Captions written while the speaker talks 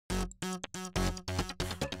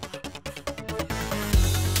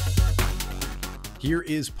Here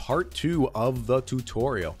is part 2 of the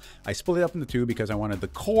tutorial. I split it up into 2 because I wanted the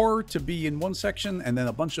core to be in one section and then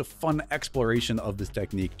a bunch of fun exploration of this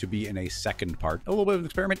technique to be in a second part. A little bit of an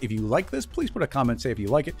experiment. If you like this, please put a comment, say if you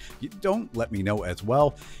like it. If you don't, let me know as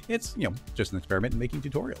well. It's, just an experiment in making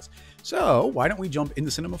tutorials. So why don't we jump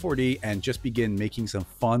into Cinema 4D and just begin making some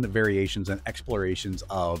fun variations and explorations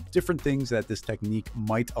of different things that this technique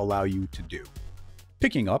might allow you to do.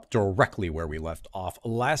 Picking up directly where we left off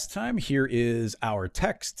last time, here is our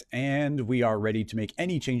text, and we are ready to make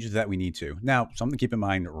any changes that we need to. Now, something to keep in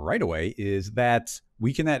mind right away is that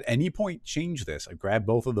we can at any point change this. I grab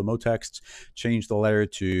both of the motexts, change the letter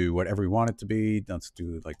to whatever we want it to be. Let's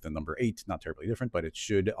do like the number 8, not terribly different, but it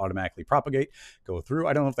should automatically propagate, go through.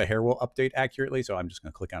 I don't know if the hair will update accurately, so I'm just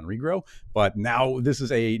going to click on regrow. But now this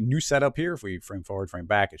is a new setup here. If we frame forward, frame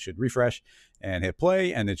back, it should refresh and hit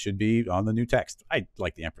play, and it should be on the new text. I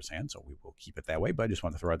like the ampersand, so we will keep it that way, but I just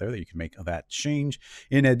want to throw out there that you can make that change.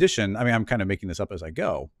 In addition, I mean, I'm kind of making this up as I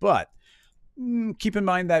go, but keep in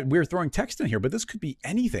mind that we're throwing text in here, but this could be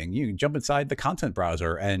anything. You can jump inside the content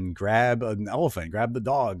browser and grab an elephant, grab the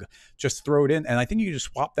dog, just throw it in. And I think you can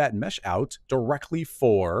just swap that mesh out directly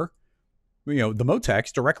for, the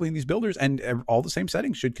motext directly in these builders, and all the same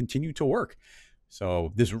settings should continue to work.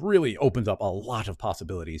 So this really opens up a lot of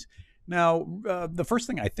possibilities. Now, the first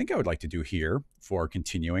thing I think I would like to do here for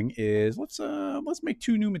continuing is let's make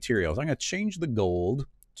 2 new materials. I'm going to change the gold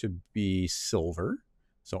to be silver.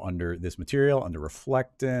 So under this material, under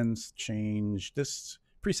reflectance, change this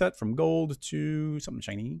preset from gold to something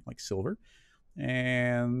shiny like silver.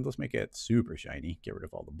 And let's make it super shiny. Get rid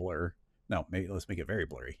of all the blur. No, maybe let's make it very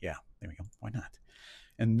blurry. Yeah, there we go. Why not?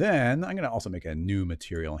 And then I'm going to also make a new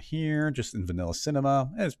material here, just in vanilla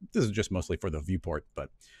cinema. This is just mostly for the viewport,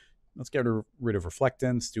 but let's get rid of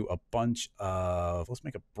reflectance, do a bunch of, let's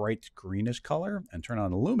make a bright greenish color and turn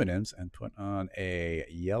on luminance and put on a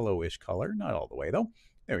yellowish color. Not all the way though.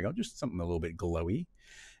 There we go, just something a little bit glowy.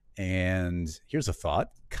 And here's a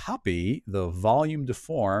thought. Copy the volume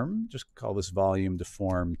deform, just call this volume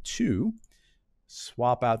deform 2,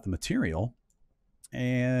 swap out the material,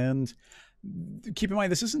 and keep in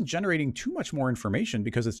mind this isn't generating too much more information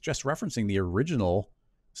because it's just referencing the original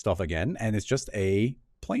stuff again, and it's just a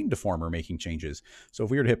plane deformer making changes. So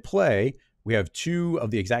if we were to hit play, we have 2 of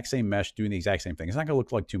the exact same mesh doing the exact same thing. It's not going to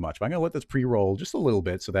look like too much, but I'm going to let this pre-roll just a little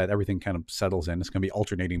bit so that everything kind of settles in. It's going to be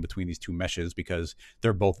alternating between these 2 meshes because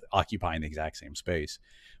they're both occupying the exact same space.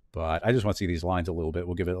 But I just want to see these lines a little bit.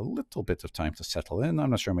 We'll give it a little bit of time to settle in. I'm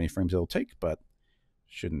not sure how many frames it'll take, but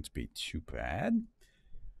shouldn't be too bad.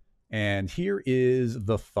 And here is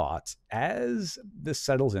the thought. As this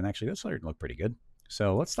settles in, actually, that's starting to look pretty good.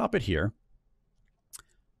 So let's stop it here.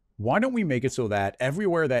 Why don't we make it so that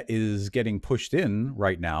everywhere that is getting pushed in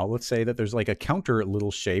right now, let's say that there's like a counter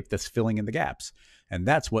little shape that's filling in the gaps. And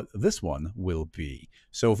that's what this one will be.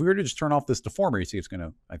 So if we were to just turn off this deformer, you see it's going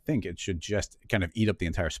to, I think it should just kind of eat up the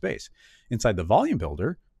entire space. Inside the volume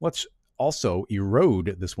builder, let's also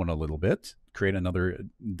erode this one a little bit, create another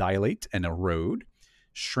dilate and erode,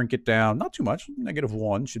 shrink it down, not too much,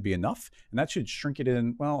 -1 should be enough. And that should shrink it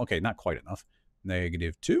in, well, okay, not quite enough.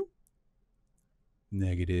 -2.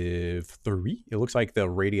 -3. It looks like the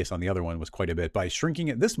radius on the other one was quite a bit. By shrinking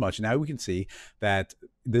it this much, now we can see that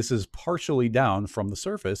this is partially down from the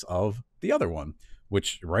surface of the other one,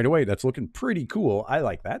 which right away, that's looking pretty cool. I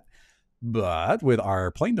like that. But with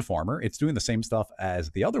our plane deformer, it's doing the same stuff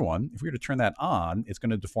as the other one. If we were to turn that on, it's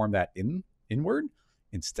going to deform that inward.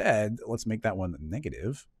 Instead, let's make that one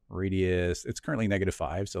negative. Radius, it's currently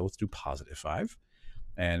 -5, so let's do +5.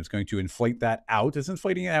 And it's going to inflate that out. It's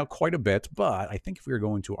inflating it out quite a bit, but I think if we were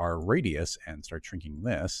going to our radius and start shrinking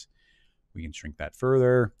this, we can shrink that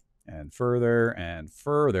further and further and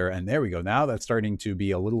further. And there we go. Now that's starting to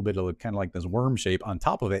be a little bit of kind of like this worm shape on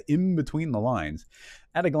top of it in between the lines.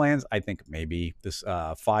 At a glance, I think maybe this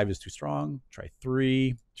 5 is too strong. Try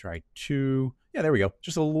 3, try 2. Yeah, there we go.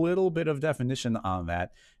 Just a little bit of definition on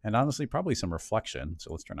that. And honestly, probably some reflection.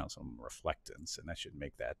 So let's turn on some reflectance, and that should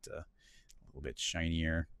make that a little bit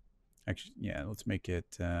shinier. Actually, yeah, let's make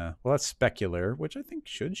it, well, that's specular, which I think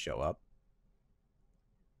should show up.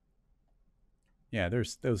 Yeah,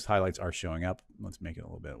 those highlights are showing up. Let's make it a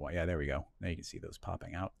little bit white. Yeah, there we go. Now you can see those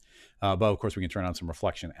popping out. But of course, we can turn on some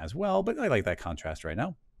reflection as well. But I like that contrast right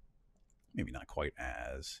now. Maybe not quite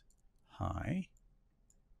as high.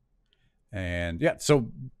 And yeah,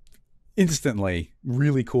 so instantly,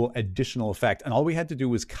 really cool additional effect. And all we had to do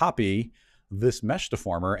was copy this mesh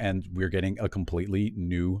deformer, and we're getting a completely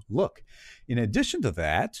new look. In addition to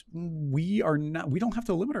that, we don't have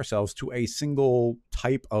to limit ourselves to a single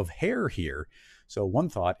type of hair here. So one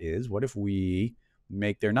thought is, what if we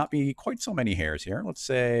make there not be quite so many hairs here. Let's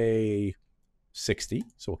say 60.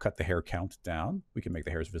 So we'll cut the hair count down. We can make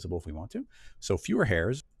the hairs visible if we want to. So fewer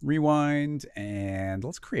hairs. Rewind, and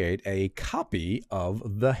let's create a copy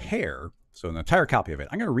of the hair. So an entire copy of it.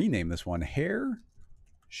 I'm going to rename this one hair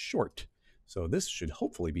short. So this should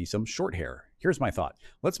hopefully be some short hair. Here's my thought.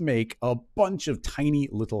 Let's make a bunch of tiny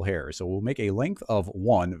little hairs. So we'll make a length of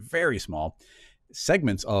 1, very small,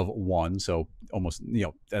 segments of 1, so almost,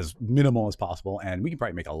 as minimal as possible. And we can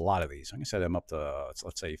probably make a lot of these. I'm going to set them up to,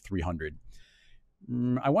 let's say 300.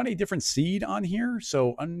 I want a different seed on here.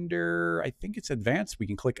 So under, I think it's advanced, we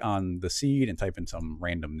can click on the seed and type in some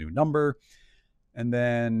random new number. And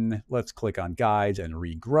then let's click on guides and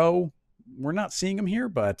regrow. We're not seeing them here,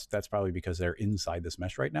 but that's probably because they're inside this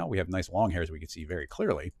mesh right now. We have nice long hairs we can see very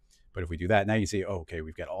clearly. But if we do that, now you see, oh, okay,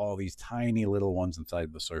 we've got all these tiny little ones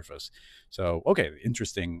inside the surface. So, okay,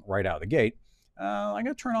 interesting right out of the gate. I'm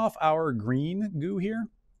going to turn off our green goo here.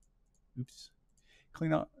 Oops.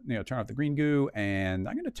 Clean up, turn off the green goo, and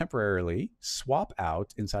I'm going to temporarily swap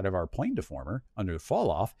out inside of our plane deformer under the fall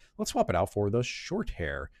off. Let's swap it out for the short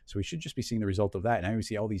hair. So we should just be seeing the result of that. Now you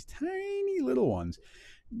see all these tiny little ones.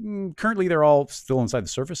 Currently, they're all still inside the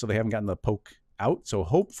surface, so they haven't gotten the poke out. So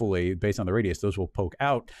hopefully, based on the radius, those will poke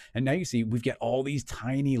out. And now you see we've got all these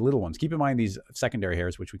tiny little ones. Keep in mind these secondary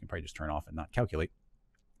hairs, which we can probably just turn off and not calculate.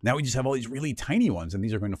 Now we just have all these really tiny ones, and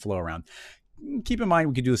these are going to flow around. Keep in mind,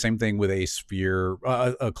 we could do the same thing with a sphere,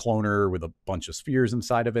 a cloner with a bunch of spheres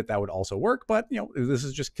inside of it. That would also work. But, this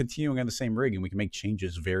is just continuing on the same rig, and we can make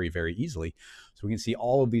changes very, very easily. So we can see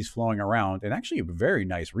all of these flowing around, and actually a very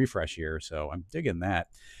nice refresh here. So I'm digging that.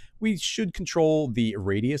 We should control the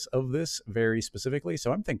radius of this very specifically.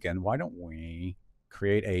 So I'm thinking, why don't we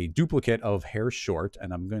create a duplicate of hair short?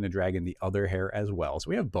 And I'm going to drag in the other hair as well. So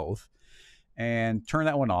we have both. And turn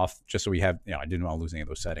that one off just so we have, I didn't want to lose any of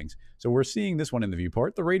those settings. So we're seeing this one in the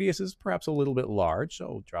viewport. The radius is perhaps a little bit large.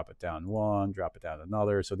 So drop it down one, drop it down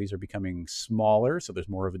another. So these are becoming smaller. So there's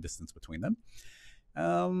more of a distance between them.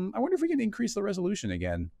 I wonder if we can increase the resolution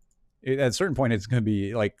again. At a certain point, it's going to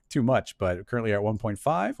be like too much, but currently at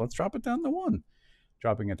 1.5, let's drop it down to 1.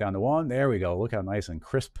 Dropping it down to 1. There we go. Look how nice and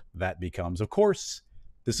crisp that becomes. Of course,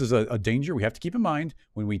 this is a danger we have to keep in mind.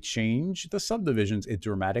 When we change the subdivisions, it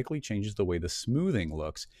dramatically changes the way the smoothing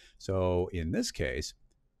looks. So in this case,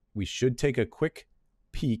 we should take a quick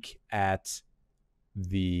peek at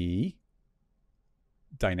the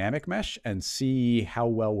dynamic mesh and see how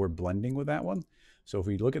well we're blending with that one. So if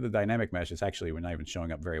we look at the dynamic mesh, it's actually, we're not even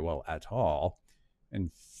showing up very well at all.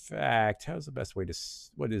 In fact, what is the best way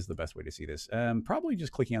to see this? Probably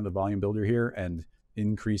just clicking on the volume builder here and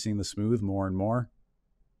increasing the smooth more and more.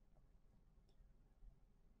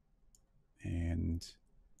 And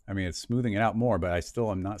I mean, it's smoothing it out more, but I still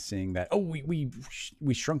am not seeing that. Oh, we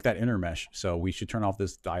shrunk that inner mesh. So we should turn off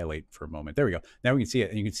this dilate for a moment. There we go. Now we can see it.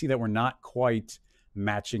 And you can see that we're not quite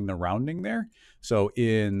matching the rounding there. So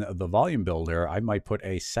in the volume builder, I might put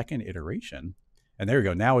a second iteration. And there we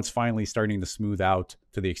go. Now it's finally starting to smooth out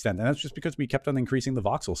to the extent. And that's just because we kept on increasing the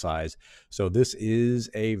voxel size. So this is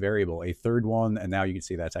a variable, a third one. And now you can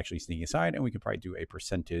see that's actually sneaking aside. And we can probably do a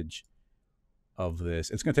percentage of this.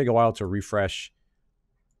 It's going to take a while to refresh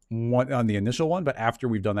one on the initial one, but after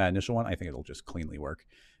we've done that initial one, I think it'll just cleanly work.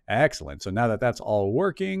 Excellent. So now that that's all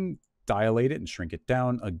working, dilate it and shrink it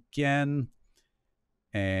down again.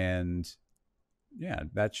 And yeah,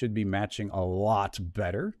 that should be matching a lot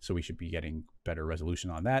better. So we should be getting better resolution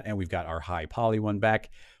on that. And we've got our high poly one back.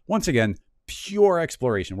 Once again, pure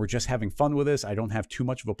exploration. We're just having fun with this. I don't have too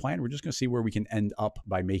much of a plan. We're just going to see where we can end up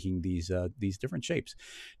by making these different shapes.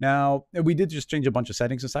 Now, we did just change a bunch of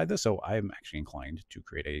settings inside this, so I'm actually inclined to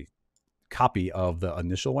create a copy of the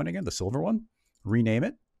initial one again, the silver one, rename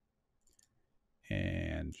it,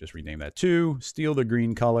 and just rename that to, steal the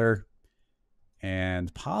green color,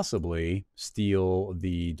 and possibly steal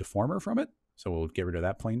the deformer from it. So we'll get rid of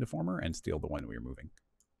that plane deformer and steal the one we were moving.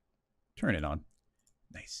 Turn it on.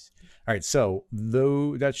 Nice. All right, so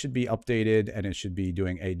though that should be updated and it should be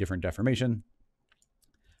doing a different deformation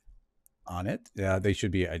on it. They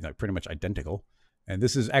should be pretty much identical. And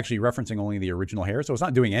this is actually referencing only the original hair. So it's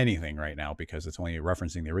not doing anything right now because it's only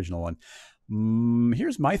referencing the original one.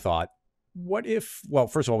 Here's my thought. What if, well,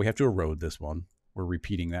 first of all, we have to erode this one. We're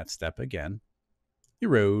repeating that step again.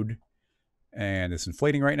 Erode. And it's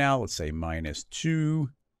inflating right now. Let's say -2.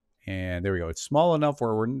 And there we go. It's small enough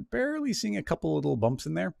where we're barely seeing a couple little bumps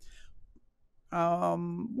in there.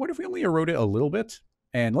 What if we only erode it a little bit?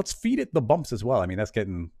 And let's feed it the bumps as well. I mean, that's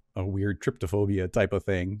getting a weird tryptophobia type of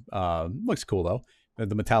thing. Looks cool, though.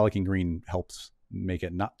 The metallic and green helps make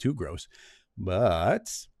it not too gross.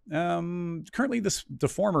 But Currently this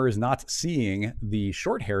deformer is not seeing the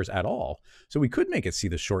short hairs at all. So we could make it see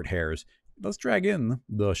the short hairs. Let's drag in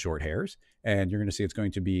the short hairs, and you're going to see it's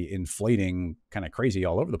going to be inflating kind of crazy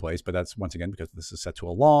all over the place. But that's, once again, because this is set to a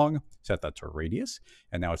long, set that to a radius,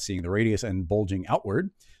 and now it's seeing the radius and bulging outward.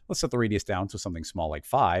 Let's set the radius down to something small like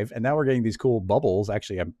 5, and now we're getting these cool bubbles.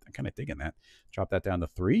 Actually, I'm kind of digging that. Drop that down to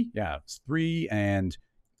 3. Yeah, it's 3, and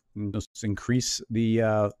just increase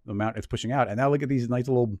the amount it's pushing out. And now look at these nice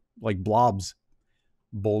little like blobs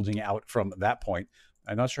bulging out from that point.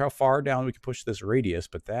 I'm not sure how far down we can push this radius,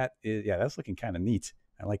 but that is, yeah, that's looking kind of neat.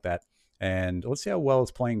 I like that. And let's see how well it's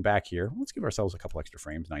playing back here. Let's give ourselves a couple extra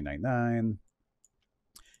frames. 999.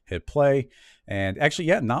 Hit play. And actually,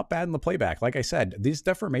 yeah, not bad in the playback. Like I said, these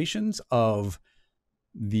deformations of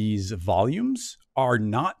these volumes are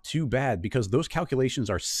not too bad because those calculations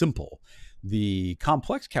are simple. The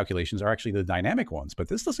complex calculations are actually the dynamic ones, but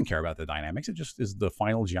this doesn't care about the dynamics. It just is the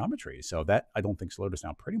final geometry. So that, I don't think, slowed us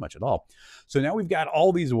down pretty much at all. So now we've got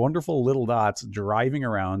all these wonderful little dots driving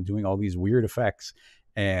around, doing all these weird effects,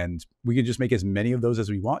 and we can just make as many of those as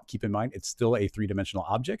we want. Keep in mind, it's still a 3-dimensional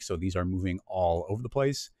object, so these are moving all over the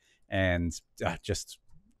place, and just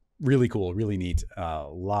really cool, really neat. A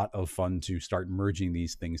lot of fun to start merging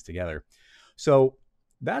these things together. So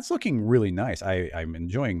that's looking really nice. I'm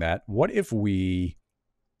enjoying that. What if we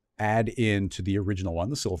add into the original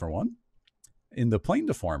one, the silver one, in the plane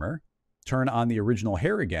deformer, turn on the original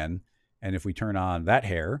hair again, and if we turn on that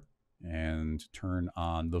hair and turn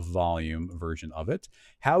on the volume version of it,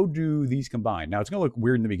 how do these combine? Now it's going to look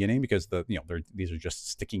weird in the beginning because these are just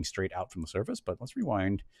sticking straight out from the surface, but let's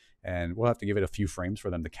rewind and we'll have to give it a few frames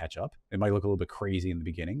for them to catch up. It might look a little bit crazy in the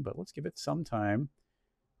beginning, but let's give it some time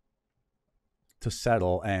to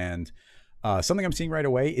settle. And something I'm seeing right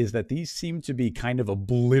away is that these seem to be kind of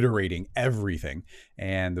obliterating everything.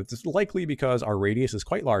 And it's likely because our radius is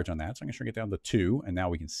quite large on that. So I'm going to shrink it down to 2, and now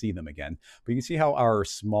we can see them again. But you can see how our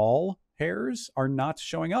small hairs are not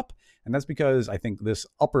showing up. And that's because I think this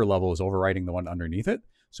upper level is overriding the one underneath it.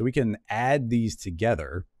 So we can add these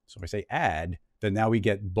together. So if I say add, then now we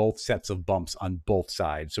get both sets of bumps on both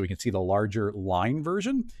sides. So we can see the larger line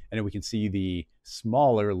version, and then we can see the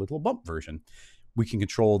smaller little bump version. We can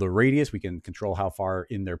control the radius. We can control how far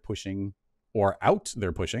in they're pushing or out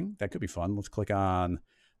they're pushing. That could be fun. Let's click on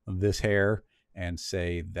this hair and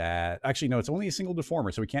say that, actually, no, it's only a single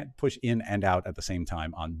deformer, so we can't push in and out at the same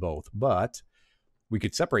time on both, but we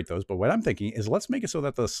could separate those. But what I'm thinking is let's make it so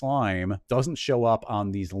that the slime doesn't show up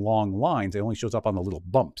on these long lines. It only shows up on the little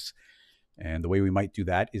bumps. And the way we might do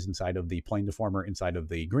that is inside of the plane deformer, inside of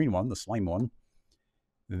the green one, the slime one.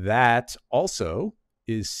 That also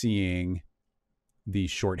is seeing the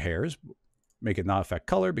short hairs. Make it not affect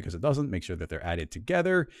color because it doesn't. Make sure that they're added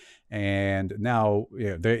together. And now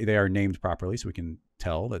they are named properly, so we can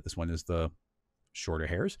tell that this one is the shorter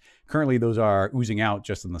hairs. Currently, those are oozing out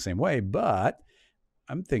just in the same way, but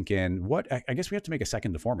I'm thinking, I guess we have to make a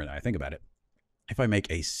second deformer now I think about it. If I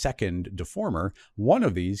make a second deformer, one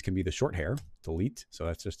of these can be the short hair, delete, so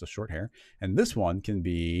that's just a short hair. And this one can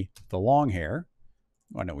be the long hair.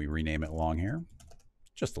 Why don't we rename it long hair?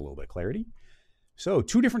 Just a little bit of clarity. So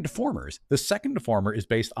 2 different deformers. The second deformer is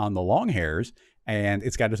based on the long hairs, and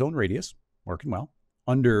it's got its own radius, working well.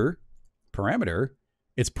 Under parameter,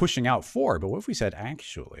 it's pushing out 4. But what if we said,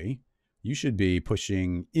 actually, you should be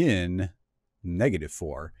pushing in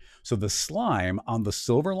 -4. So the slime on the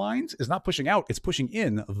silver lines is not pushing out, it's pushing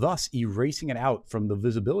in, thus erasing it out from the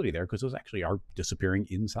visibility there, because those actually are disappearing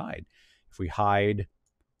inside. If we hide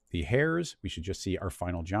the hairs, we should just see our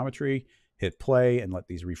final geometry. Hit play and let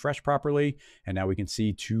these refresh properly. And now we can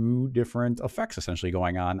see 2 different effects essentially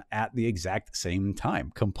going on at the exact same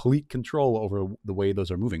time. Complete control over the way those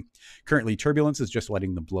are moving. Currently, turbulence is just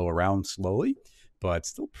letting them blow around slowly, but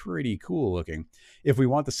still pretty cool looking. If we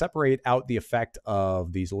want to separate out the effect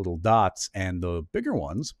of these little dots and the bigger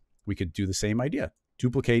ones, we could do the same idea.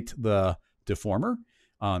 Duplicate the deformer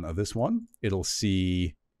on this one. It'll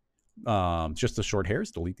see just the short hairs,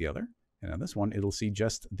 delete the other. And on this one, it'll see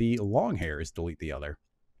just the long hairs, delete the other.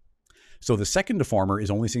 So the second deformer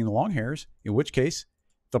is only seeing the long hairs, in which case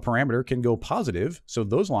the parameter can go positive. So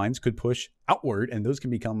those lines could push outward, and those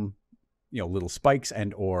can become, little spikes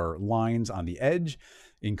and or lines on the edge.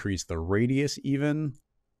 Increase the radius even.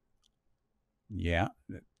 Yeah,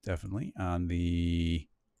 definitely. On the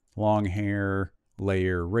long hair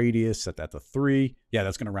layer radius, set that to 3. Yeah,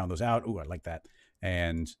 that's going to round those out. Ooh, I like that.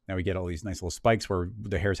 And now we get all these nice little spikes where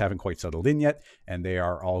the hairs haven't quite settled in yet, and they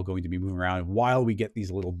are all going to be moving around while we get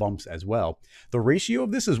these little bumps as well. The ratio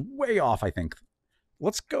of this is way off, I think.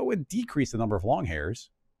 Let's go and decrease the number of long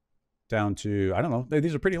hairs down to, I don't know,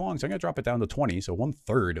 these are pretty long, so I'm going to drop it down to 20, so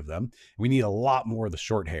 1/3 of them. We need a lot more of the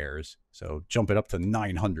short hairs, so jump it up to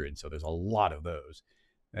 900, so there's a lot of those.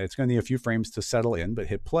 It's going to need a few frames to settle in, but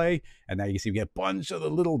hit play, and now you can see we get a bunch of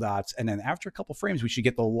the little dots, and then after a couple frames, we should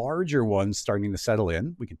get the larger ones starting to settle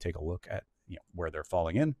in. We can take a look at where they're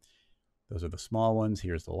falling in. Those are the small ones.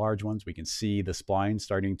 Here's the large ones. We can see the spline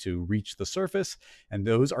starting to reach the surface, and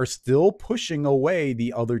those are still pushing away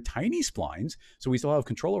the other tiny splines. So we still have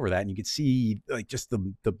control over that, and you can see like just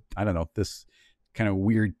the I don't know, this kind of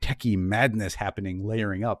weird techie madness happening,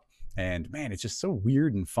 layering up. And man, it's just so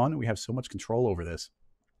weird and fun. We have so much control over this.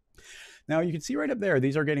 Now you can see right up there,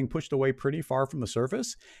 these are getting pushed away pretty far from the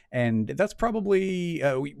surface. And that's probably,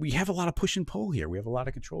 we have a lot of push and pull here. We have a lot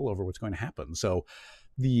of control over what's going to happen. So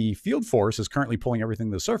the field force is currently pulling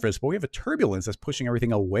everything to the surface, but we have a turbulence that's pushing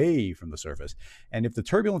everything away from the surface. And if the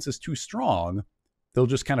turbulence is too strong, they'll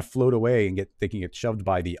just kind of float away and they can get shoved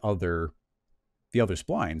by the other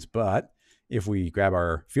splines. But if we grab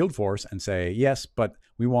our field force and say, yes, but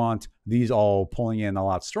we want these all pulling in a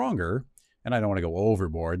lot stronger, and I don't want to go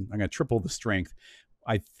overboard, I'm going to triple the strength.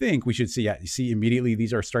 I think we should see, you see immediately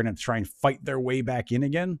these are starting to try and fight their way back in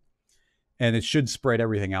again. And it should spread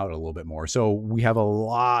everything out a little bit more. So we have a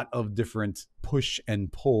lot of different push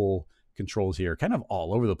and pull controls here, kind of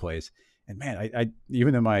all over the place. And man, I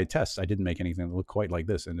even in my tests, I didn't make anything that looked quite like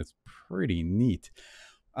this, and it's pretty neat.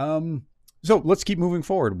 So let's keep moving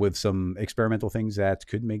forward with some experimental things that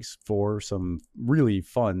could make for some really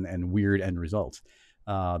fun and weird end results.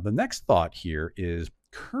 The next thought here is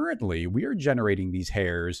currently we are generating these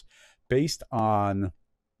hairs based on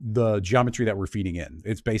the geometry that we're feeding in.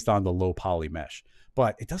 It's based on the low poly mesh,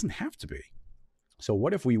 but it doesn't have to be. So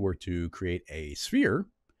what if we were to create a sphere,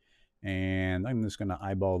 and I'm just going to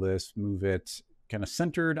eyeball this, move it kind of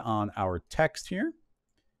centered on our text here.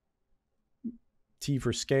 T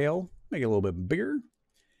for scale, make it a little bit bigger,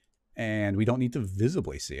 and we don't need to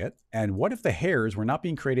visibly see it. And what if the hairs were not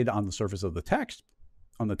being created on the surface of the text,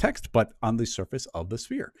 but on the surface of the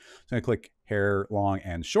sphere? So I click hair long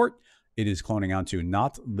and short. It is cloning onto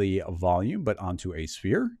not the volume, but onto a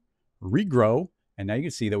sphere, regrow. And now you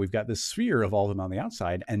can see that we've got this sphere of all of them on the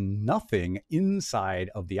outside and nothing inside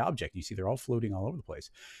of the object. You see they're all floating all over the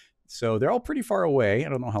place. So they're all pretty far away. I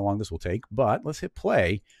don't know how long this will take, but let's hit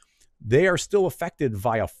play. They are still affected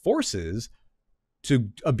via forces to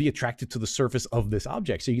be attracted to the surface of this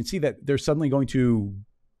object. So you can see that they're suddenly going to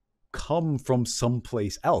come from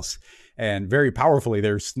someplace else, and very powerfully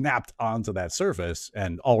they're snapped onto that surface,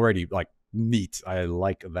 and already like neat. I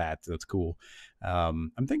like that. That's cool.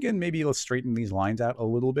 I'm thinking maybe let's straighten these lines out a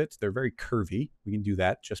little bit. They're very curvy. We can do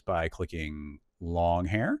that just by clicking long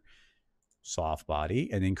hair, soft body,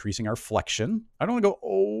 and increasing our flexion. I don't want to go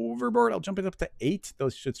overboard. I'll jump it up to 8.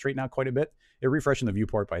 Those should straighten out quite a bit. It'll refresh in the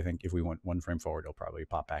viewport, but I think if we went 1 frame forward, it'll probably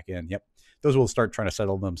pop back in. Yep. Those will start trying to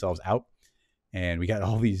settle themselves out. And we got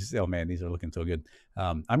all these, oh man, these are looking so good.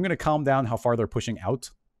 I'm going to calm down how far they're pushing out.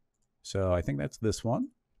 So I think that's this one.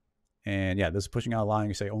 And yeah, this is pushing out a line.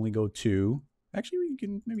 You say only go 2. Actually, we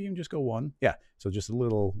can maybe even just go 1. Yeah, so just a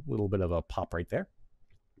little bit of a pop right there.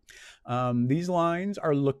 These lines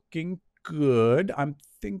are looking good. I'm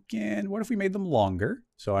thinking, what if we made them longer?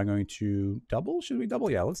 So I'm going to double. Should we double?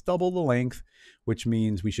 Yeah, let's double the length, which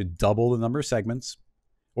means we should double the number of segments.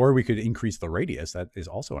 Or we could increase the radius. That is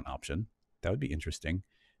also an option. That would be interesting.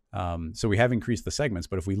 So we have increased the segments,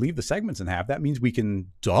 but if we leave the segments in half, that means we can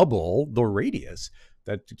double the radius.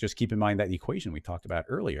 That, just keep in mind that equation we talked about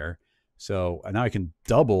earlier. So now I can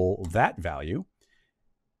double that value.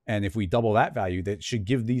 And if we double that value, that should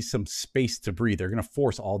give these some space to breathe. They're going to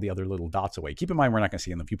force all the other little dots away. Keep in mind, we're not going to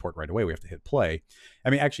see in the viewport right away. We have to hit play. I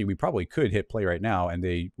mean, actually, we probably could hit play right now, and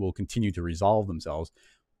they will continue to resolve themselves.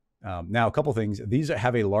 Now, a couple things. These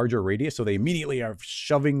have a larger radius, so they immediately are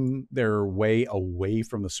shoving their way away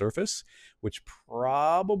from the surface, which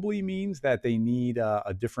probably means that they need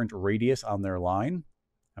a different radius on their line.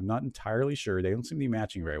 I'm not entirely sure. They don't seem to be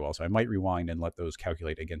matching very well, so I might rewind and let those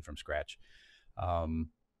calculate again from scratch.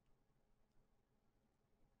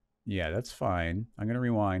 Yeah, that's fine. I'm going to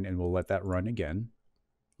rewind, and we'll let that run again.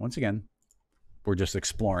 Once again, we're just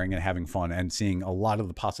exploring and having fun and seeing a lot of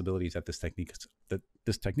the possibilities that this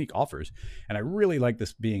technique offers. And I really like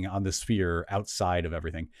this being on the sphere outside of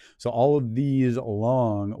everything. So all of these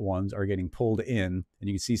long ones are getting pulled in, and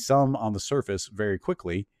you can see some on the surface very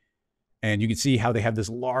quickly. And you can see how they have this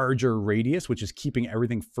larger radius, which is keeping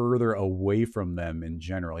everything further away from them in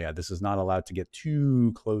general. Yeah, this is not allowed to get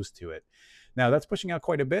too close to it. Now that's pushing out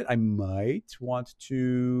quite a bit. I might want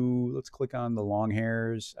to, let's click on the long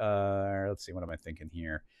hairs. Let's see, what am I thinking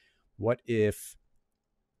here? What if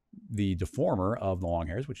the deformer of the long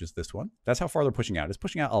hairs, which is this one. That's how far they're pushing out. It's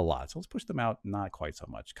pushing out a lot. So let's push them out not quite so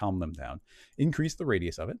much. Calm them down. Increase the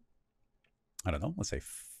radius of it. I don't know. Let's say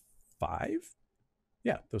 5.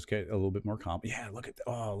 Yeah, those get a little bit more calm. Yeah, look at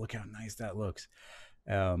look how nice that looks.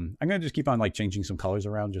 I'm gonna just keep on like changing some colors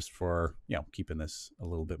around just for keeping this a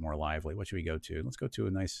little bit more lively. What should we go to? Let's go to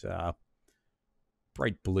a nice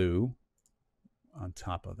bright blue on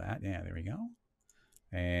top of that. Yeah, there we go.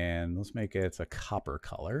 And let's make it a copper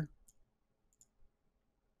color.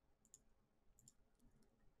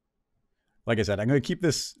 Like I said, I'm going to keep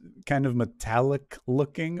this kind of metallic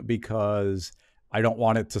looking because I don't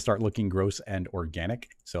want it to start looking gross and organic.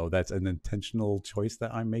 So that's an intentional choice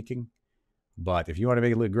that I'm making. But if you want to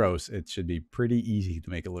make it look gross, it should be pretty easy to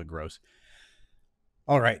make it look gross.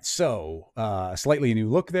 All right, so slightly new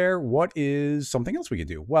look there. What is something else we could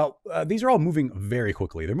do? Well, these are all moving very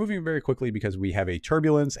quickly. They're moving very quickly because we have a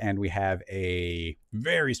turbulence and we have a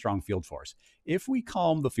very strong field force. If we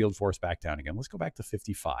calm the field force back down again, let's go back to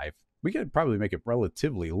 55. We could probably make it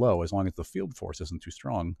relatively low as long as the field force isn't too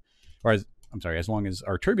strong. Or as long as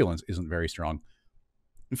our turbulence isn't very strong.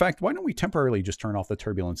 In fact, why don't we temporarily just turn off the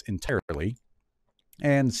turbulence entirely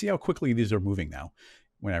and see how quickly these are moving now.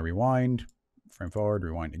 When I rewind, frame forward,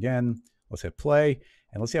 rewind again, let's hit play,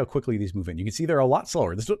 and let's see how quickly these move in. You can see they're a lot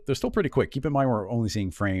slower. They're still pretty quick. Keep in mind we're only seeing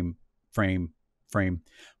frame,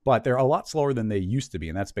 but they're a lot slower than they used to be,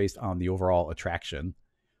 and that's based on the overall attraction.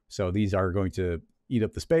 So these are going to eat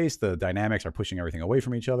up the space. The dynamics are pushing everything away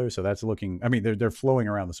from each other. So that's looking, I mean, they're flowing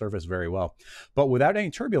around the surface very well. But without any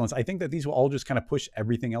turbulence, I think that these will all just kind of push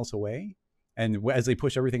everything else away. And as they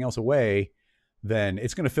push everything else away, then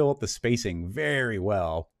it's going to fill up the spacing very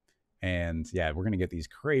well. And yeah, we're going to get these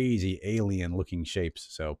crazy alien looking shapes.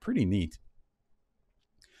 So pretty neat.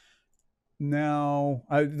 Now,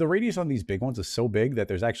 the radius on these big ones is so big that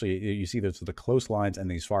there's actually, you see there's the close lines and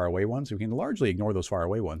these far away ones. So we can largely ignore those far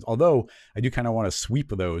away ones. Although I do kind of want to sweep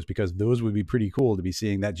those because those would be pretty cool to be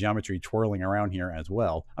seeing that geometry twirling around here as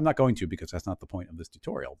well. I'm not going to because that's not the point of this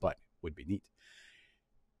tutorial, but would be neat.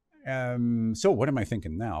 So what am I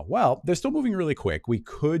thinking now? Well, they're still moving really quick. We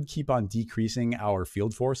could keep on decreasing our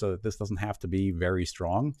field force so that this doesn't have to be very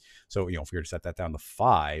strong. So, if we were to set that down to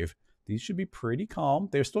 5, these should be pretty calm.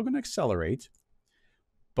 They're still going to accelerate,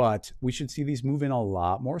 but we should see these move in a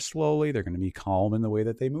lot more slowly. They're going to be calm in the way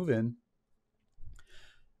that they move in.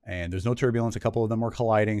 And there's no turbulence. A couple of them are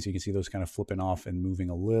colliding, so you can see those kind of flipping off and moving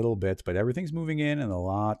a little bit, but everything's moving in a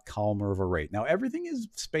lot calmer of a rate. Now, everything is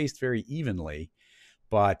spaced very evenly,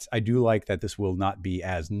 but I do like that this will not be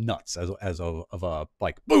as nuts as of a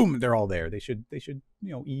like boom, they're all there. They should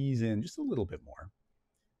ease in just a little bit more.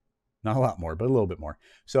 Not a lot more, but a little bit more.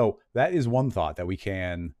 So that is one thought, that we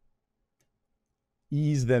can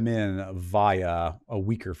ease them in via a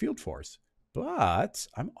weaker field force. But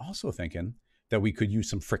I'm also thinking that we could use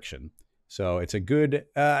some friction. So it's a good,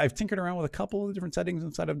 I've tinkered around with a couple of the different settings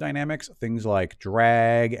inside of dynamics, things like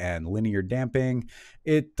drag and linear damping.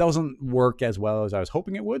 It doesn't work as well as I was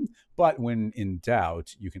hoping it would, but when in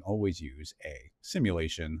doubt, you can always use a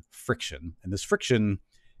simulation friction. And this friction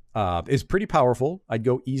is pretty powerful. I'd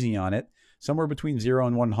go easy on it. Somewhere between 0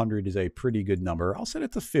 and 100 is a pretty good number. I'll set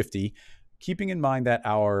it to 50, keeping in mind that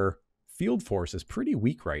our field force is pretty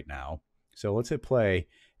weak right now. So let's hit play.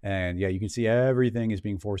 And yeah, you can see everything is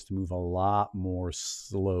being forced to move a lot more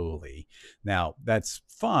slowly. Now, that's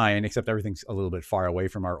fine, except everything's a little bit far away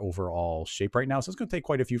from our overall shape right now. So it's going to take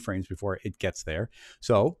quite a few frames before it gets there.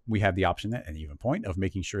 So we have the option at any given point of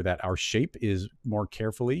making sure that our shape is more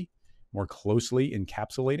closely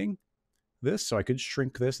encapsulating this. So I could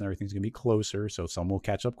shrink this and everything's going to be closer, so some will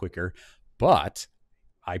catch up quicker. But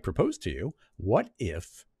I propose to you, what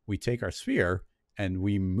if we take our sphere and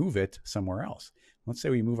we move it somewhere else? Let's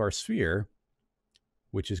say we move our sphere,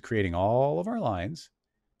 which is creating all of our lines.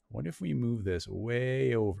 What if we move this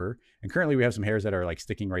way over? And currently we have some hairs that are like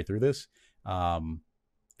sticking right through this.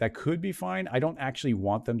 That could be fine. I don't actually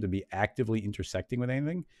want them to be actively intersecting with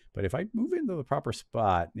anything, but if I move into the proper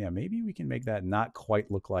spot, yeah, maybe we can make that not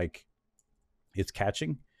quite look like it's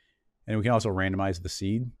catching. And we can also randomize the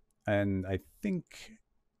seed. And I think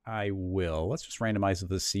I will. Let's just randomize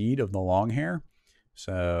the seed of the long hair.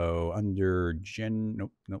 So under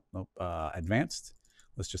advanced,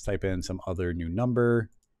 let's just type in some other new number,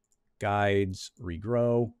 guides,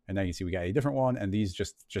 regrow, and now you see we got a different one, and these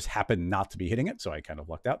just happen not to be hitting it, so I kind of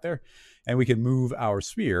lucked out there. And we can move our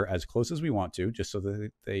sphere as close as we want to, just so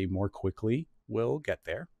that they more quickly will get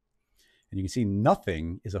there. And you can see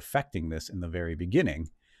nothing is affecting this in the very beginning.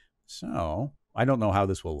 So I don't know how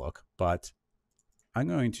this will look, but I'm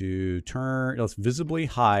going to let's visibly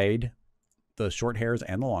hide the short hairs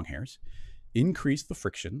and the long hairs. increase the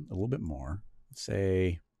friction a little bit more. Let's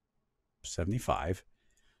say 75.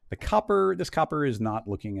 The copper, this copper is not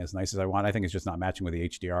looking as nice as I want. I think it's just not matching with the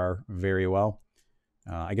HDR very well.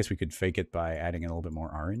 I guess we could fake it by adding in a little bit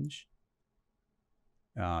more orange.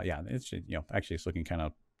 Yeah, it's, actually it's looking kind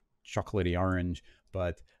of chocolatey orange,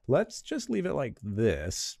 but let's just leave it like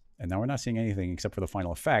this. And now we're not seeing anything except for the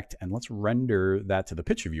final effect. And let's render that to the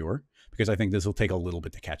picture viewer, because I think this will take a little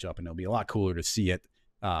bit to catch up and it'll be a lot cooler to see it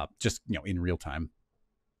just, in real time.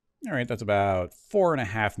 All right, that's about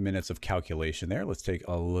 4.5 minutes of calculation there. Let's take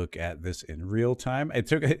a look at this in real time. It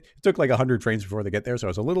took like 100 frames before they get there, so I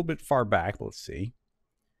was a little bit far back, but let's see.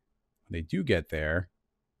 When they do get there,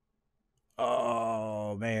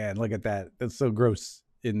 oh man, look at that. That's so gross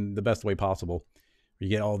in the best way possible. You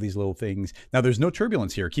get all these little things. Now, there's no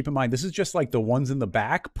turbulence here. Keep in mind, this is just like the ones in the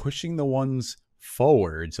back pushing the ones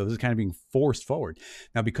forward. So this is kind of being forced forward.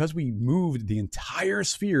 Now, because we moved the entire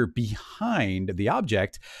sphere behind the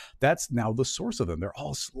object, that's now the source of them. They're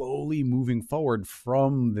all slowly moving forward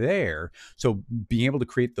from there. So being able to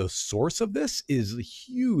create the source of this is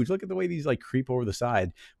huge. Look at the way these like creep over the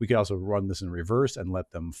side. We could also run this in reverse and let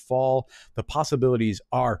them fall. The possibilities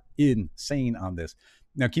are insane on this.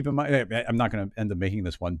 Now, keep in mind, I'm not going to end up making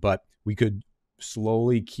this one, but we could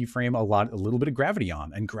slowly keyframe a little bit of gravity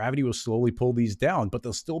on, and gravity will slowly pull these down, but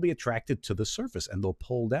they'll still be attracted to the surface and they'll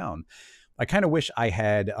pull down. I kind of wish I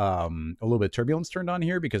had a little bit of turbulence turned on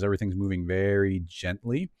here, because everything's moving very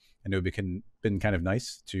gently, and it would have been kind of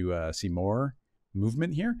nice to see more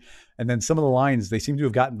movement here. And then some of the lines, they seem to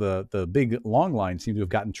have gotten the big long lines seem to have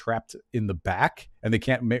gotten trapped in the back, and they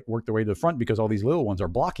can't work their way to the front because all these little ones are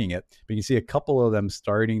blocking it. But you can see a couple of them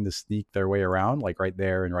starting to sneak their way around, like right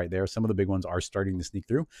there and right there. Some of the big ones are starting to sneak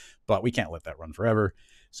through, but we can't let that run forever.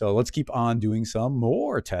 So let's keep on doing some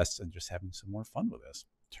more tests and just having some more fun with this.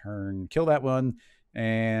 Kill that one.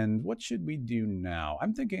 And what should we do now?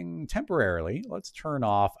 I'm thinking temporarily, let's turn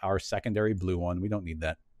off our secondary blue one. We don't need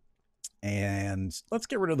that. And let's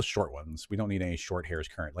get rid of the short ones. We don't need any short hairs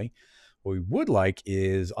currently. What we would like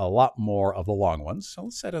is a lot more of the long ones. So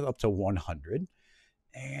let's set it up to 100.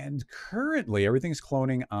 And currently everything's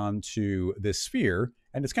cloning onto this sphere.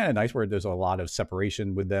 And it's kind of nice where there's a lot of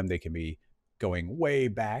separation with them. They can be going way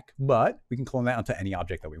back, but we can clone that onto any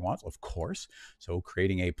object that we want, of course. So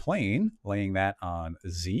creating a plane, laying that on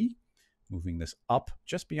Z, moving this up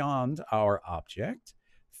just beyond our object.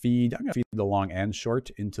 I'm going to feed the long and short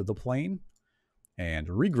into the plane and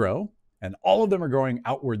regrow. And all of them are going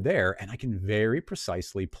outward there. And I can very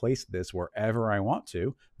precisely place this wherever I want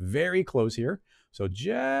to, very close here. So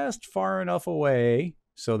just far enough away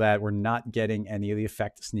so that we're not getting any of the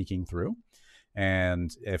effect sneaking through. And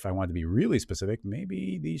if I want to be really specific,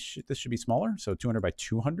 maybe this should be smaller. So 200 by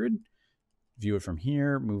 200. View it from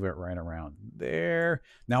here, move it right around there.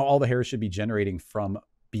 Now all the hairs should be generating from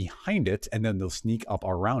behind it, and then they'll sneak up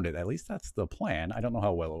around it. At least that's the plan. I don't know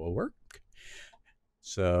how well it will work.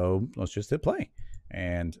 So let's just hit play.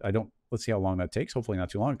 And let's see how long that takes. Hopefully not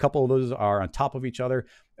too long. A couple of those are on top of each other.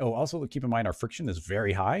 Oh, also keep in mind our friction is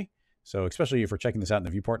very high. So especially if we're checking this out in the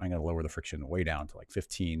viewport, I'm going to lower the friction way down to like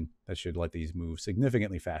 15. That should let these move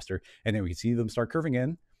significantly faster. And then we can see them start curving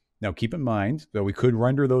in. Now keep in mind that we could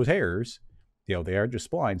render those hairs. They are just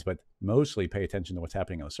splines, but mostly pay attention to what's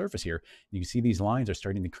happening on the surface here. You can see these lines are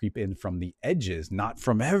starting to creep in from the edges, not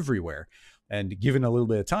from everywhere. And given a little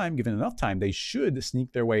bit of time, given enough time, they should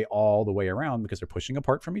sneak their way all the way around, because they're pushing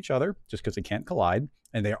apart from each other just because they can't collide.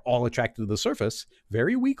 And they are all attracted to the surface,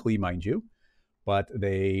 very weakly, mind you, but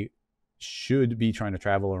they should be trying to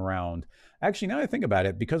travel around. Actually, now that I think about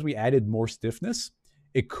it, because we added more stiffness,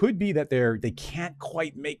 it could be that they can't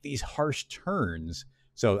quite make these harsh turns.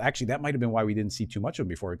 So actually, that might have been why we didn't see too much of them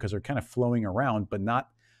before, because they're kind of flowing around, but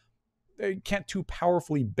they can't too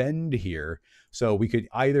powerfully bend here. So we could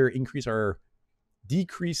either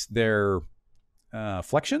decrease their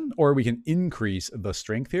flexion, or we can increase the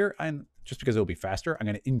strength here. And just because it'll be faster, I'm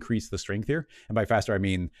going to increase the strength here. And by faster, I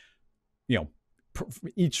mean,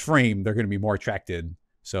 each frame, they're going to be more attracted.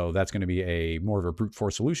 So that's going to be more of a brute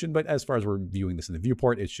force solution. But as far as we're viewing this in the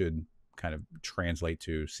viewport, it should kind of translate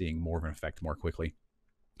to seeing more of an effect more quickly.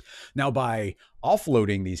 Now, by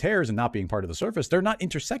offloading these hairs and not being part of the surface, they're not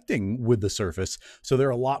intersecting with the surface. So they're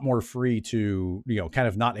a lot more free to, kind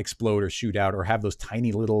of not explode or shoot out or have those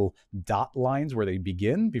tiny little dot lines where they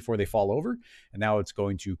begin before they fall over. And now it's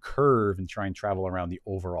going to curve and try and travel around the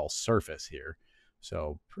overall surface here.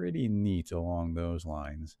 So pretty neat along those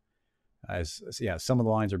lines. Some of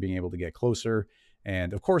the lines are being able to get closer.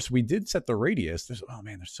 And of course, we did set the radius. There's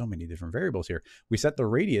so many different variables here. We set the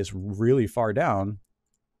radius really far down.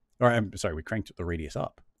 Or I'm sorry, we cranked the radius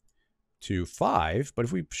up. to 5, but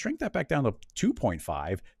if we shrink that back down to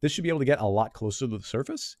 2.5, this should be able to get a lot closer to the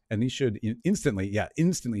surface, and these should instantly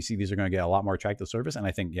see these are going to get a lot more attracted to the surface, and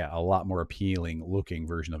I think, yeah, a lot more appealing looking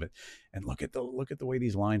version of it. And look at the way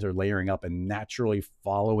these lines are layering up and naturally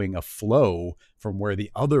following a flow from where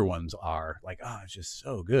the other ones are. Like, it's just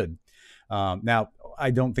so good. Now,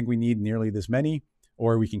 I don't think we need nearly this many,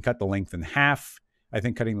 or we can cut the length in half. I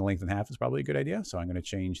think cutting the length in half is probably a good idea. So I'm going to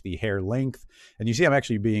change the hair length. And you see I'm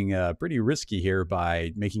actually being pretty risky here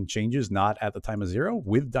by making changes not at the time of 0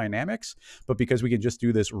 with dynamics, but because we can just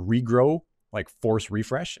do this regrow, like force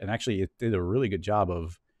refresh. And actually it did a really good job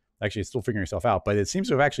of, actually it's still figuring itself out, but it seems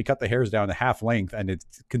to have actually cut the hairs down to half length, and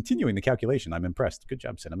it's continuing the calculation. I'm impressed. Good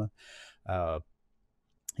job, Cinema.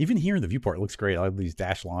 Even here in the viewport, it looks great. I love these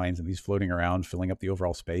dash lines and these floating around, filling up the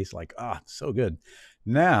overall space. Like, so good.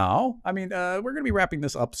 Now, I mean, we're going to be wrapping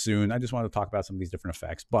this up soon. I just want to talk about some of these different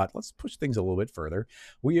effects, but let's push things a little bit further.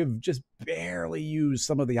 We have just barely used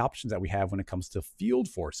some of the options that we have when it comes to field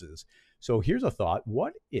forces. So here's a thought.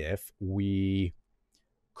 What if we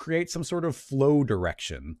create some sort of flow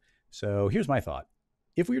direction? So here's my thought.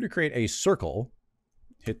 If we were to create a circle,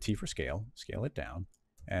 hit T for scale, scale it down,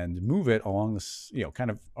 and move it along this,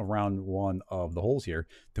 kind of around one of the holes here,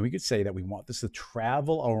 then we could say that we want this to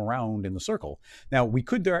travel around in the circle. Now, we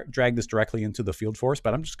could drag this directly into the field force,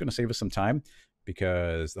 but I'm just going to save us some time,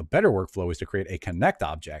 because the better workflow is to create a connect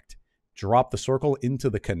object, drop the circle into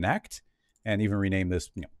the connect, and even rename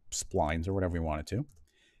this splines or whatever we want it to.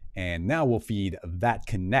 And now we'll feed that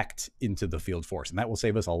connect into the field force, and that will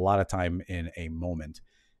save us a lot of time in a moment.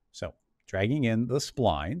 So dragging in the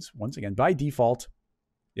splines, once again, by default,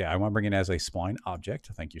 I want to bring it as a spline object.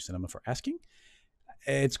 Thank you, Cinema, for asking.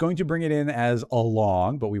 It's going to bring it in as a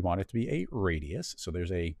long, but we want it to be a radius. So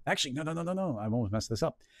there's actually, no. I almost messed this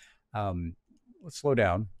up. Let's slow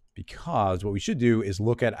down, because what we should do is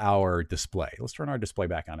look at our display. Let's turn our display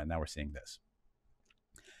back on, and now we're seeing this.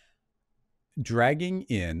 Dragging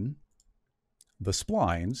in the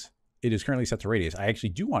splines, it is currently set to radius. I actually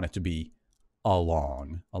do want it to be a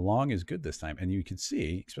long. A long is good this time. And you can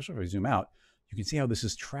see, especially if I zoom out, you can see how this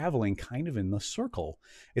is traveling kind of in the circle.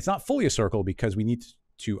 It's not fully a circle because we need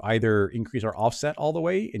to either increase our offset all the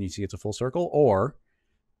way, and you see it's a full circle, or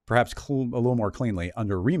perhaps a little more cleanly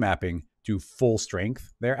under remapping to full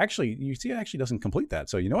strength there. Actually, you see it actually doesn't complete that.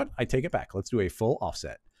 So you know what? I take it back. Let's do a full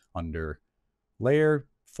offset under layer,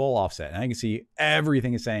 full offset. And I can see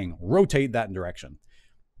everything is saying rotate that direction,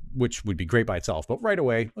 which would be great by itself. But right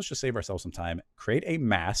away, let's just save ourselves some time, create a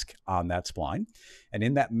mask on that spline. And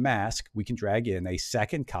in that mask, we can drag in a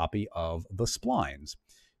second copy of the splines.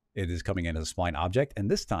 It is coming in as a spline object,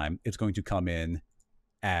 and this time it's going to come in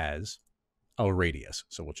as a radius.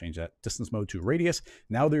 So we'll change that distance mode to radius.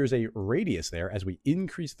 Now there's a radius there. As we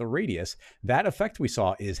increase the radius, that effect we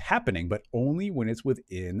saw is happening, but only when it's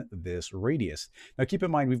within this radius. Now keep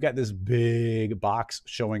in mind, we've got this big box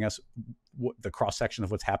showing us the cross section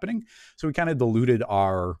of what's happening. So we kind of diluted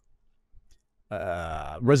our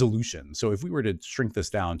resolution. So if we were to shrink this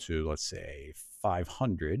down to, let's say,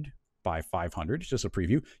 500 by 500, it's just a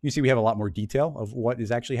preview, you see we have a lot more detail of what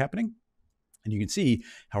is actually happening. And you can see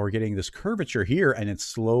how we're getting this curvature here, and it's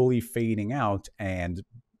slowly fading out and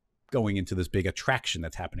going into this big attraction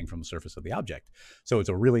that's happening from the surface of the object. So it's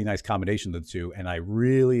a really nice combination of the two. And I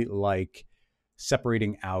really like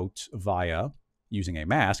separating out via using a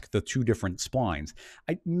mask, the two different splines.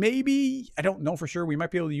 I don't know for sure. We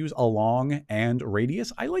might be able to use a long and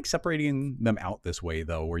radius. I like separating them out this way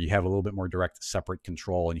though, where you have a little bit more direct separate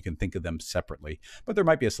control and you can think of them separately, but there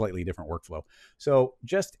might be a slightly different workflow. So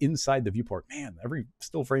just inside the viewport, man, every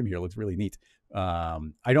still frame here looks really neat.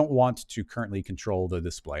 I don't want to currently control the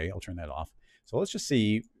display. I'll turn that off. So let's just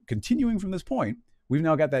see, continuing from this point, we've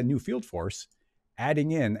now got that new field force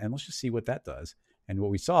adding in, and let's just see what that does. And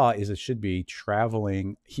what we saw is it should be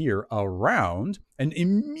traveling here around, and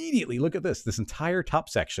immediately look at this entire top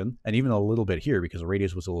section, and even a little bit here because the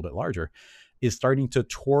radius was a little bit larger, is starting to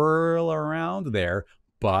twirl around there,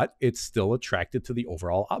 but it's still attracted to the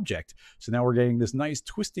overall object. So now we're getting this nice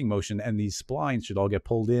twisting motion, and these splines should all get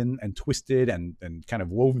pulled in and twisted and kind of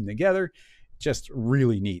woven together. Just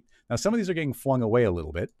really neat. Now, some of these are getting flung away a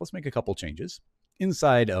little bit. Let's make a couple changes.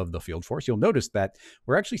 Inside of the field force, you'll notice that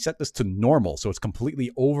we're actually set this to normal. So it's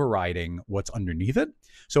completely overriding what's underneath it.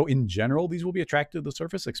 So in general, these will be attracted to the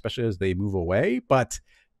surface, especially as they move away, but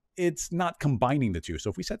it's not combining the two.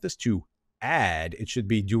 So if we set this to add, it should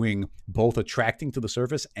be doing both attracting to the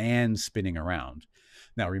surface and spinning around.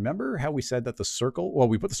 Now, remember how we said that the circle, well,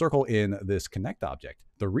 we put the circle in this connect object.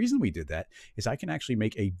 The reason we did that is I can actually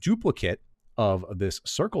make a duplicate of this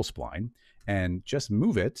circle spline and just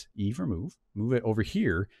move it, E for move it over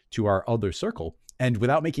here to our other circle. And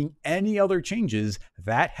without making any other changes,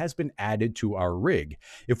 that has been added to our rig.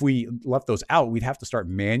 If we left those out, we'd have to start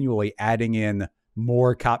manually adding in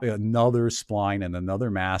more copy, another spline and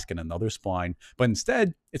another mask and another spline. But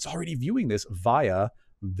instead, it's already viewing this via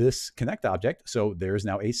this connect object. So there's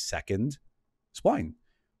now a second spline.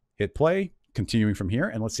 Hit play, continuing from here.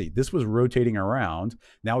 And let's see, this was rotating around.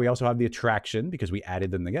 Now we also have the attraction because we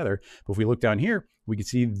added them together. But if we look down here, we can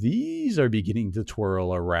see these are beginning to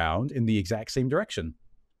twirl around in the exact same direction.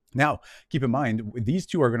 Now, keep in mind, these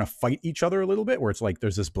two are going to fight each other a little bit, where it's like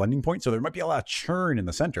there's this blending point. So there might be a lot of churn in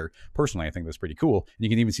the center. Personally, I think that's pretty cool. And you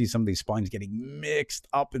can even see some of these splines getting mixed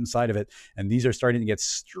up inside of it. And these are starting to get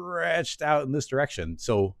stretched out in this direction.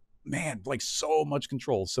 So, man, like so much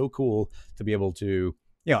control. So cool to be able to,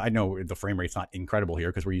 you know, I know the frame rate's not incredible here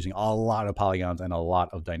because we're using a lot of polygons and a lot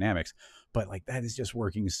of dynamics. But like that is just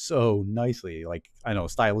working so nicely. Like, I know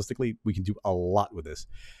stylistically, we can do a lot with this.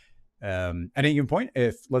 At any given point,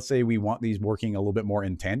 if let's say we want these working a little bit more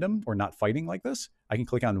in tandem or not fighting like this, I can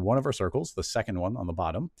click on one of our circles, the second one on the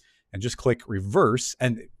bottom, and just click reverse.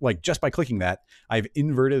 And like just by clicking that, I've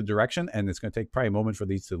inverted the direction, and it's going to take probably a moment for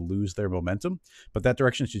these to lose their momentum, but that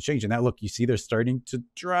direction should change. And now look, you see they're starting to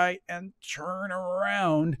try and turn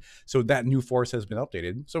around. So that new force has been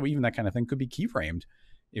updated. So even that kind of thing could be keyframed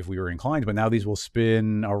if we were inclined, but now these will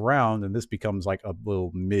spin around, and this becomes like a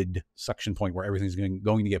little mid suction point where everything's going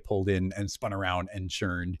to get pulled in and spun around and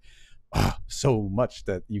churned. So much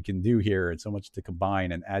that you can do here and so much to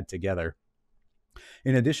combine and add together.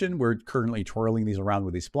 In addition, we're currently twirling these around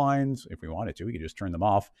with these splines. If we wanted to, we could just turn them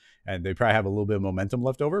off, and they probably have a little bit of momentum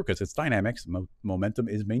left over because it's dynamics. Momentum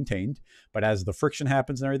is maintained, but as the friction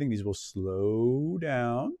happens and everything, these will slow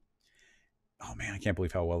down. Oh man, I can't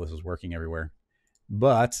believe how well this is working everywhere.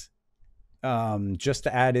 But just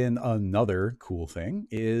to add in another cool thing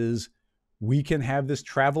is we can have this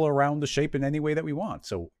travel around the shape in any way that we want.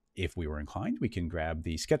 So if we were inclined, we can grab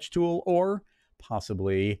the sketch tool or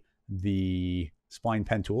possibly the spline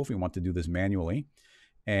pen tool if we want to do this manually.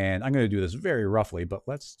 And I'm going to do this very roughly, but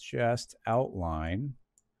let's just outline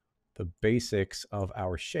the basics of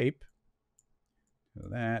our shape. Do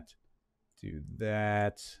that,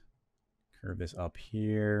 curve this up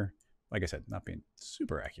here. Like I said, not being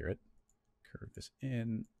super accurate. Curve this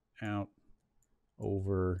in, out,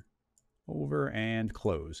 over, and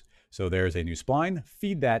close. So there's a new spline.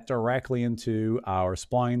 Feed that directly into our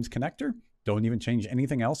splines connector. Don't even change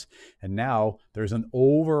anything else. And now there's an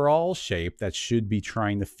overall shape that should be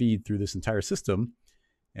trying to feed through this entire system.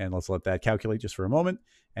 And let's let that calculate just for a moment.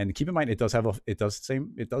 And keep in mind, it does have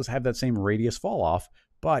that same radius fall off.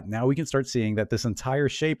 But now we can start seeing that this entire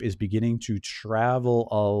shape is beginning to travel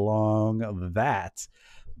along that.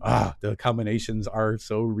 The combinations are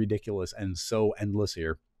so ridiculous and so endless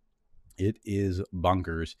here. It is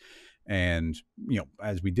bonkers. And, you know,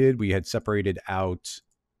 as we had separated out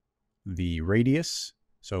the radius.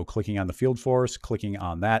 So clicking on the field force, clicking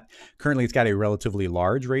on that. Currently, it's got a relatively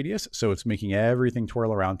large radius, so it's making everything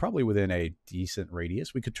twirl around probably within a decent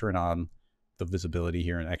radius. We could turn on the visibility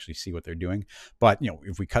here and actually see what they're doing. But, you know,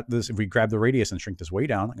 if we if we grab the radius and shrink this way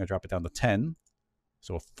down, I'm going to drop it down to 10.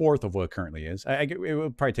 So a fourth of what it currently is. It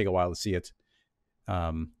will probably take a while to see it.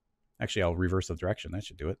 Actually, I'll reverse the direction. That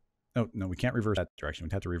should do it. No, we can't reverse that direction.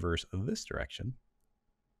 We'd have to reverse this direction.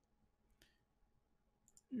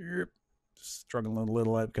 Yep. Struggling a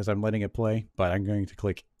little because I'm letting it play, but I'm going to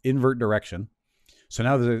click invert direction. So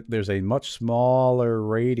now there's a much smaller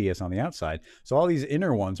radius on the outside. So all these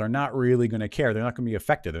inner ones are not really going to care. They're not going to be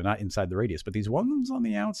affected. They're not inside the radius. But these ones on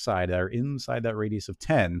the outside that are inside that radius of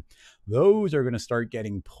 10, those are going to start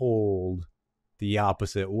getting pulled the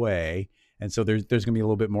opposite way. And so there's going to be a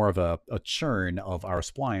little bit more of a churn of our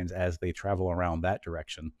splines as they travel around that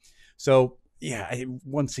direction. So yeah,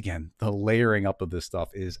 once again, the layering up of this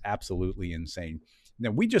stuff is absolutely insane.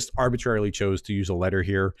 Now, we just arbitrarily chose to use a letter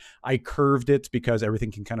here. I curved it because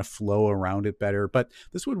everything can kind of flow around it better, but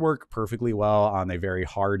this would work perfectly well on a very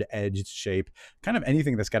hard-edged shape. Kind of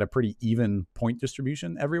anything that's got a pretty even point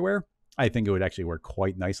distribution everywhere, I think it would actually work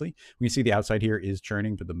quite nicely. We can see the outside here is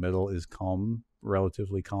churning, but the middle is calm,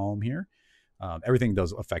 relatively calm here. Everything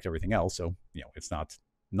does affect everything else, so, you know, it's not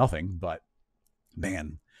nothing, but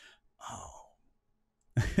man,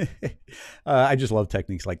 I just love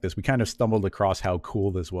techniques like this. We kind of stumbled across how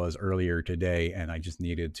cool this was earlier today, and I just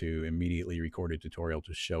needed to immediately record a tutorial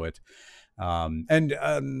to show it. I don't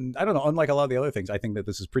know, unlike a lot of the other things, I think that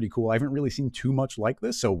this is pretty cool. I haven't really seen too much like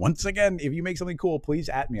this. So once again, if you make something cool, please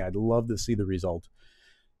at me. I'd love to see the result.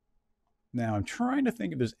 Now I'm trying to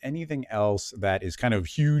think if there's anything else that is kind of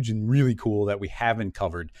huge and really cool that we haven't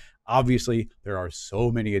covered. Obviously, there are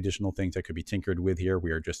so many additional things that could be tinkered with here.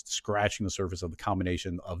 We are just scratching the surface of the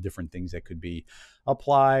combination of different things that could be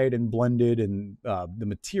applied and blended, and the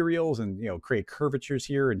materials, and create curvatures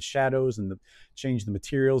here and shadows, and change the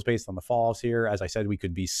materials based on the falls here. As I said, we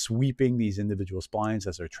could be sweeping these individual splines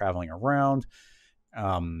as they're traveling around.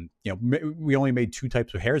 We only made 2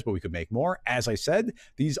 types of hairs, but we could make more. As I said,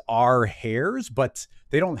 these are hairs, but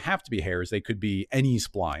they don't have to be hairs. They could be any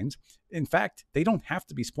splines. In fact, they don't have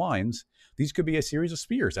to be splines. These could be a series of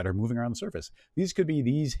spheres that are moving around the surface. These could be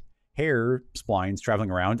these hair splines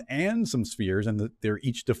traveling around and some spheres, and they're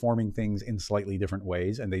each deforming things in slightly different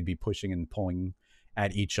ways, and they'd be pushing and pulling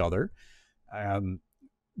at each other.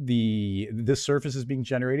 This surface is being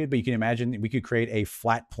generated, but you can imagine we could create a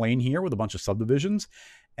flat plane here with a bunch of subdivisions,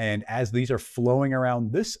 and as these are flowing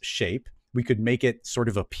around this shape, we could make it sort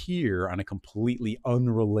of appear on a completely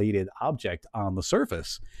unrelated object on the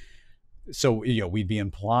surface. So we'd be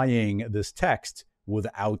implying this text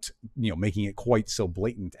without making it quite so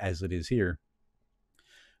blatant as it is here.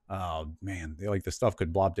 Oh man, the stuff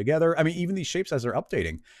could blob together. I mean, even these shapes as they're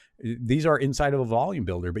updating, these are inside of a volume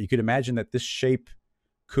builder, but you could imagine that this shape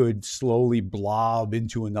could slowly blob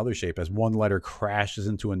into another shape as one letter crashes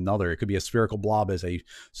into another. It could be a spherical blob as they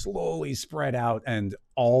slowly spread out, and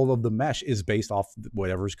all of the mesh is based off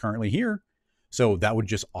whatever's currently here. So that would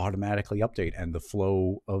just automatically update, and the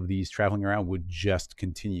flow of these traveling around would just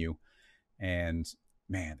continue. And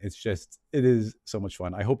man, it is so much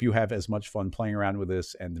fun. I hope you have as much fun playing around with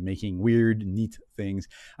this and making weird, neat things.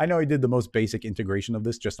 I know I did the most basic integration of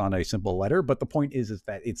this just on a simple letter, but the point is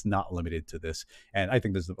that it's not limited to this. And I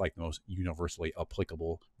think this is like the most universally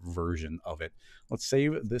applicable version of it. Let's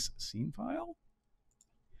save this scene file.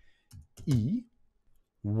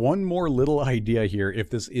 One more little idea here, if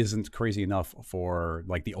this isn't crazy enough for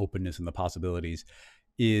like the openness and the possibilities,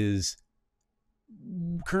 is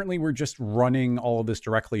currently we're just running all of this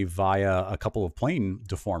directly via a couple of plane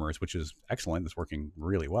deformers, which is excellent. It's working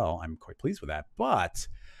really well. I'm quite pleased with that. But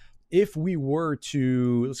if we were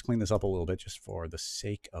to, let's clean this up a little bit just for the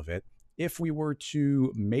sake of it. If we were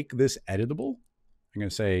to make this editable, I'm going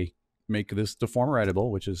to say make this deformer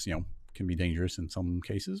editable, which is, can be dangerous in some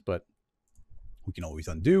cases, but we can always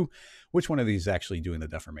undo. Which one of these is actually doing the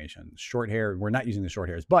deformation? Short hair. We're not using the short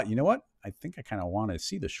hairs, but you know what? I think I kind of want to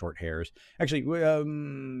see the short hairs. Actually,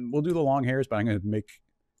 we'll do the long hairs, but I'm going to make,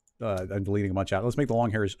 I'm deleting a bunch out. Let's make the long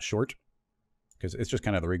hairs short because it's just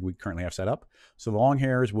kind of the rig we currently have set up. So the long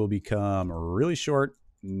hairs will become really short,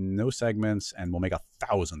 no segments, and we'll make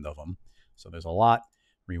 1,000 of them. So there's a lot.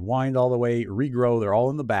 Rewind all the way, regrow. They're all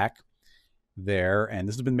in the back there, and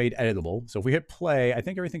this has been made editable. So if we hit play, I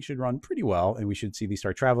think everything should run pretty well, and we should see these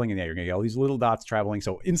start traveling, and yeah, you're gonna get all these little dots traveling.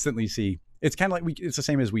 So instantly see, it's kind of like it's the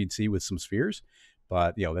same as we'd see with some spheres,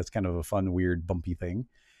 but that's kind of a fun, weird, bumpy thing.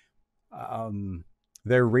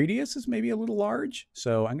 Their radius is maybe a little large,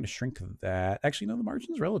 so I'm going to shrink that. Actually, no, the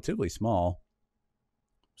margin's relatively small,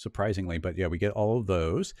 surprisingly, but yeah, we get all of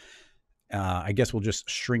those. I guess we'll just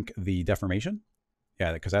shrink the deformation.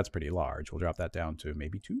 Yeah, because that's pretty large. We'll drop that down to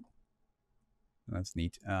maybe 2. That's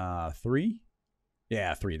neat. 3.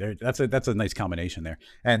 Yeah, 3. There. That's a nice combination there.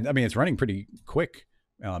 And I mean, it's running pretty quick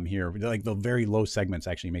here. Like the very low segments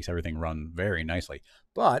actually makes everything run very nicely.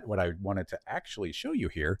 But what I wanted to actually show you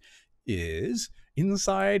here is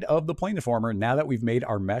inside of the plane deformer. Now that we've made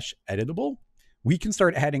our mesh editable, we can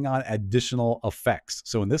start adding on additional effects.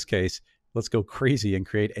 So in this case, let's go crazy and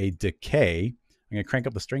create a decay. I'm going to crank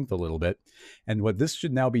up the strength a little bit. And what this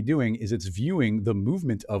should now be doing is it's viewing the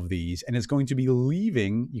movement of these, and it's going to be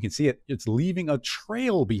leaving, you can see it, it's leaving a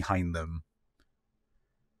trail behind them.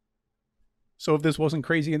 So if this wasn't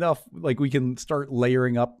crazy enough, like we can start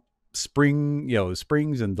layering up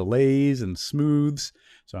springs and delays and smooths.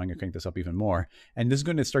 So I'm going to crank this up even more. And this is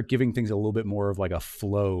going to start giving things a little bit more of like a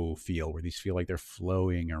flow feel, where these feel like they're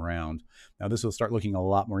flowing around. Now this will start looking a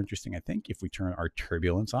lot more interesting, I think, if we turn our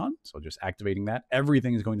turbulence on. So just activating that,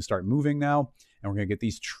 everything is going to start moving now, and we're going to get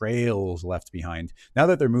these trails left behind. Now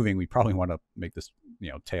that they're moving, we probably want to make this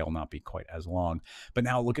tail not be quite as long. But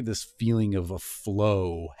now look at this feeling of a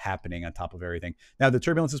flow happening on top of everything. Now the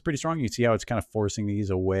turbulence is pretty strong. You see how it's kind of forcing these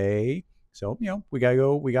away. So, we got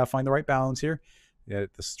to find the right balance here. The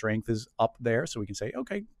strength is up there. So we can say,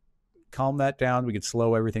 okay, calm that down. We could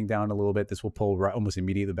slow everything down a little bit. This will pull right, almost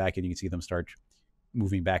immediately back in. You can see them start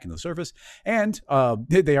moving back into the surface. And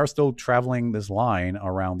they are still traveling this line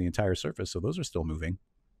around the entire surface. So those are still moving.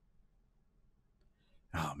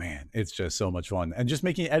 Oh man, it's just so much fun. And just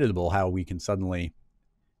making it editable, how we can suddenly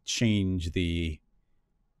change the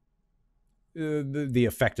the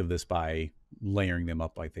effect of this by layering them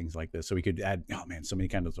up by things like this. So we could add, oh man, so many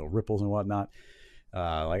kind of little ripples and whatnot.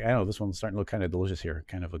 Like, I know this one's starting to look kind of delicious here,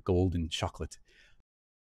 kind of a golden chocolate.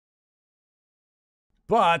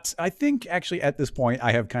 But I think actually at this point,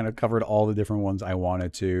 I have kind of covered all the different ones I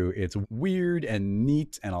wanted to. It's weird and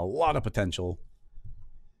neat and a lot of potential.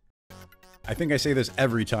 I think I say this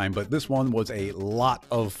every time, but this one was a lot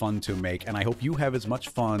of fun to make, and I hope you have as much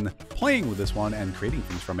fun playing with this one and creating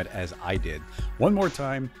things from it as I did. One more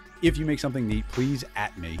time, if you make something neat, please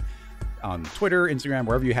 @ me on Twitter, Instagram,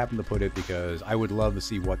 wherever you happen to put it, because I would love to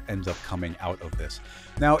see what ends up coming out of this.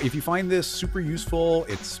 Now, if you find this super useful,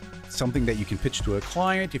 it's something that you can pitch to a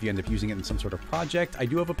client if you end up using it in some sort of project. I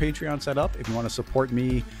do have a Patreon set up if you want to support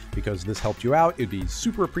me because this helped you out. It'd be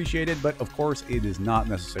super appreciated, but of course it is not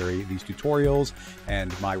necessary. These tutorials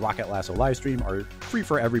and my Rocket Lasso live stream are free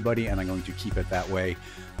for everybody, and I'm going to keep it that way.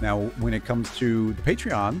 Now, when it comes to the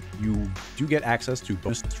Patreon, you do get access to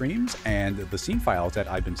bonus streams and the scene files that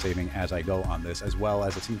I've been saving as I go on this, as well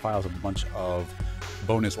as the scene files of a bunch of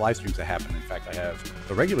bonus live streams that happen. In fact, I have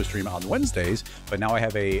the regular stream on Wednesdays, but now I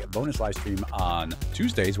have a bonus live stream on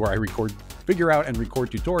Tuesdays where I figure out and record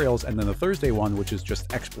tutorials, and then the Thursday one, which is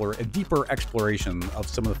just a deeper exploration of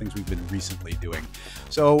some of the things we've been recently doing.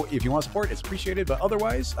 So if you want support, it's appreciated, but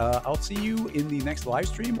otherwise, I'll see you in the next live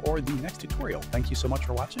stream or the next tutorial. Thank you so much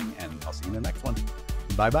for watching, and I'll see you in the next one.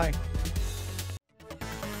 Bye-bye.